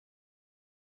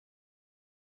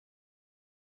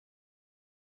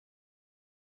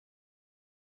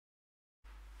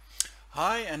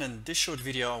Hi, and in this short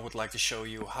video I would like to show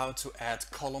you how to add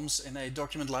columns in a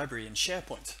document library in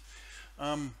SharePoint.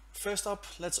 First up,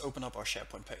 let's open up our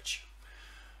SharePoint page.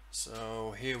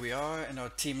 So here we are in our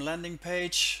team landing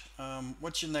page.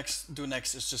 What you do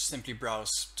next is just simply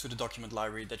browse to the document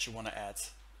library that you want to add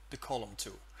the column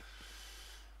to.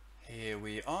 Here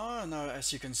we are. Now,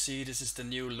 as you can see, this is the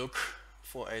new look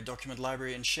for a document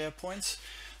library in SharePoint.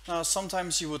 Now,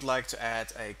 sometimes you would like to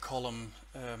add a column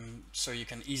so you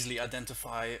can easily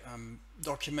identify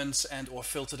documents and or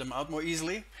filter them out more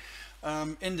easily.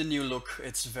 In the new look,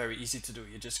 it's very easy to do.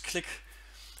 You just click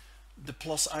the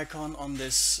plus icon on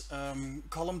this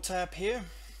column tab here,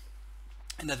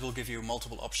 and that will give you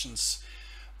multiple options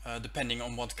depending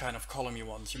on what kind of column you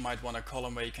want. You might want a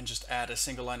column where you can just add a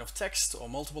single line of text or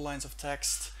multiple lines of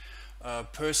text,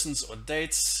 persons or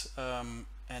dates,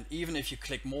 and even if you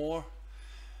click more,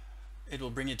 it will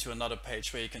bring you to another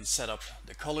page where you can set up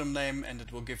the column name, and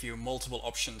it will give you multiple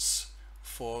options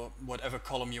for whatever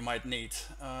column you might need.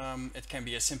 It can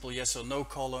be a simple yes or no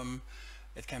column,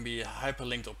 it can be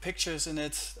hyperlinked or pictures in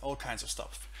it, all kinds of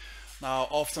stuff. Now,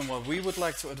 often what we would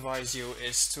like to advise you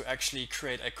is to actually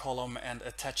create a column and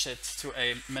attach it to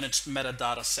a managed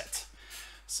metadata set.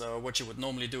 So what you would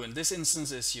normally do in this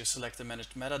instance is you select the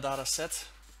managed metadata set.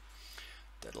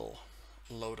 That'll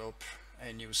load up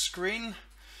a new screen.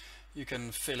 You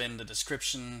can fill in the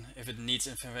description if it needs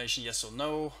information, yes or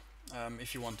no,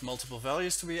 if you want multiple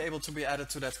values to be able to be added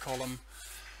to that column.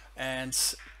 And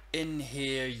in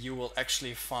here you will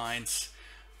actually find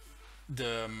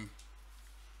the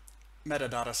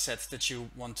metadata set that you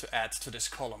want to add to this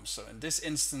column. So in this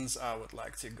instance I would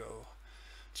like to go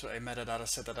to a metadata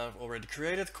set that I've already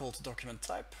created called document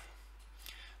type.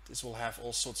 This will have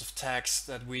all sorts of tags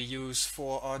that we use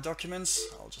for our documents.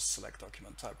 I'll just select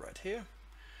document type right here.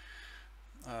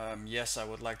 Yes, I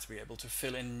would like to be able to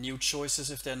fill in new choices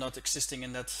if they're not existing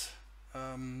in that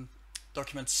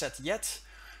document set yet.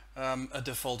 A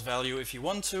default value if you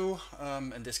want to.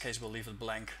 In this case we'll leave it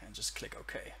blank and just click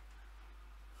OK.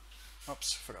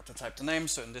 Oops, forgot to type the name.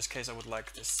 So in this case I would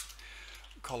like this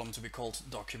column to be called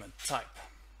document type.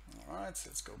 Alright,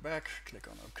 let's go back, click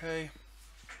on OK.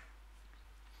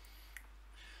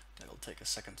 That'll take a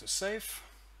second to save.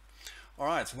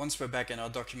 Alright, once we're back in our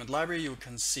document library, you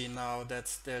can see now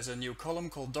that there's a new column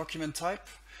called document type.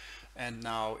 And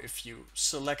now if you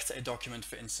select a document,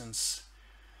 for instance,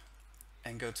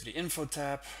 and go to the info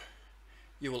tab,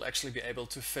 you will actually be able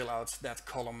to fill out that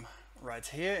column right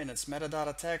here in its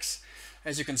metadata tags.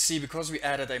 As you can see, because we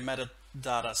added a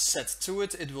metadata set to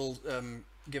it, it will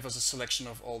give us a selection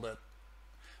of all the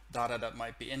data that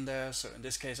might be in there. So in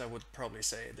this case I would probably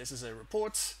say this is a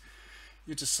report.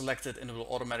 You just select it and it will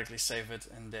automatically save it,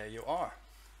 and there you are.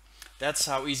 That's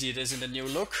how easy it is in the new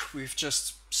look. We've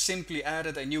just simply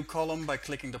added a new column by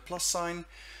clicking the plus sign,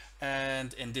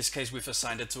 and in this case we've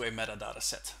assigned it to a metadata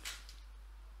set.